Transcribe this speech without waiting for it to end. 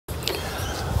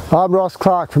I'm Ross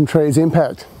Clark from Trees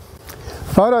Impact.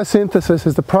 Photosynthesis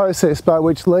is the process by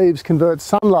which leaves convert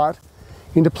sunlight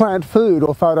into plant food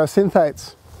or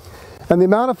photosynthates. And the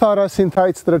amount of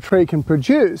photosynthates that a tree can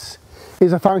produce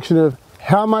is a function of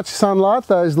how much sunlight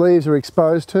those leaves are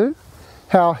exposed to,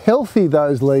 how healthy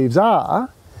those leaves are,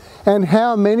 and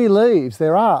how many leaves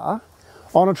there are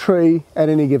on a tree at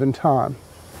any given time.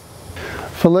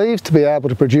 For leaves to be able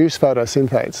to produce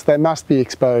photosynthetes, they must be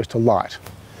exposed to light.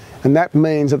 And that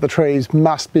means that the trees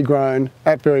must be grown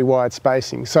at very wide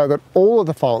spacing so that all of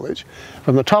the foliage,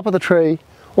 from the top of the tree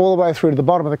all the way through to the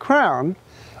bottom of the crown,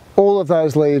 all of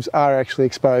those leaves are actually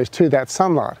exposed to that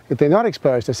sunlight. If they're not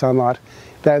exposed to sunlight,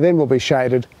 they then will be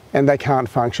shaded and they can't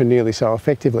function nearly so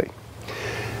effectively.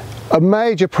 A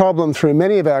major problem through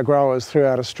many of our growers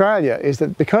throughout Australia is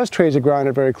that because trees are grown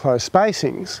at very close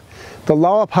spacings, the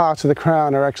lower parts of the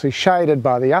crown are actually shaded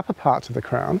by the upper parts of the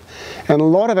crown, and a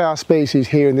lot of our species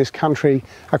here in this country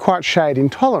are quite shade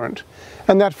intolerant,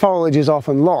 and that foliage is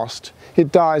often lost.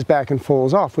 It dies back and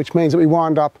falls off, which means that we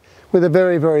wind up with a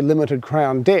very, very limited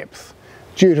crown depth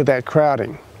due to that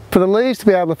crowding. For the leaves to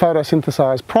be able to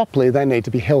photosynthesize properly, they need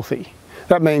to be healthy.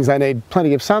 That means they need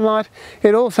plenty of sunlight.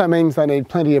 It also means they need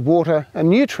plenty of water and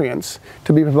nutrients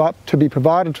to be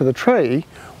provided to the tree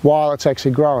while it's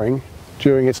actually growing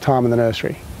during its time in the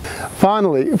nursery.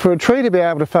 Finally, for a tree to be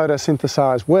able to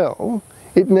photosynthesize well,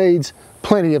 it needs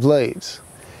plenty of leaves.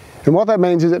 And what that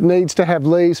means is it needs to have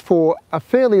leaves for a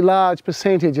fairly large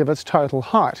percentage of its total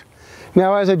height.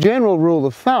 Now, as a general rule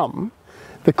of thumb,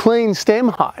 the clean stem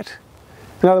height,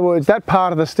 in other words, that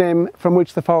part of the stem from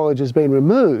which the foliage has been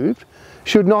removed,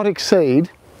 should not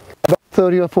exceed about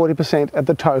 30 or 40% of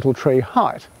the total tree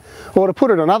height. Or to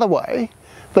put it another way,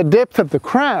 the depth of the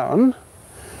crown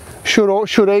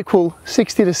should equal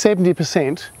 60 to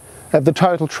 70% of the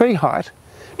total tree height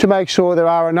to make sure there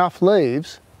are enough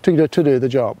leaves to do the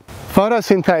job.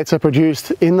 Photosynthetes are produced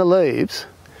in the leaves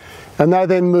and they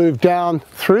then move down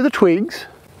through the twigs,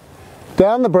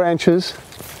 down the branches,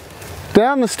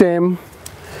 down the stem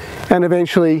and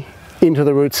eventually into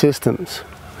the root systems.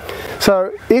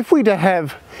 So if we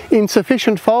have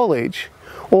insufficient foliage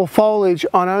or foliage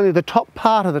on only the top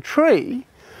part of the tree,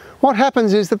 what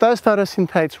happens is that those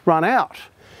photosynthetes run out.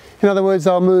 In other words,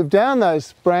 they'll move down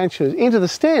those branches into the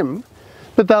stem,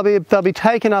 but they'll be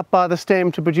taken up by the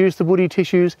stem to produce the woody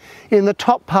tissues in the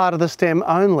top part of the stem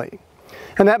only.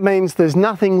 And that means there's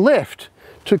nothing left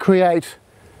to create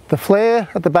the flare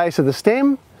at the base of the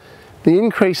stem, the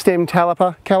increased stem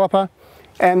caliper,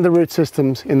 and the root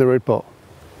systems in the root ball.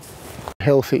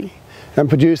 Healthy and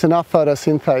produce enough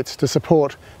photosynthetes to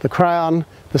support the crown,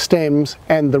 the stems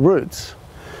and the roots,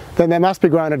 then they must be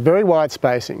grown at very wide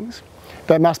spacings.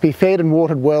 They must be fed and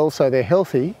watered well so they're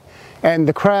healthy, and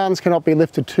the crowns cannot be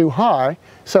lifted too high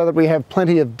so that we have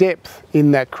plenty of depth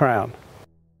in that crown.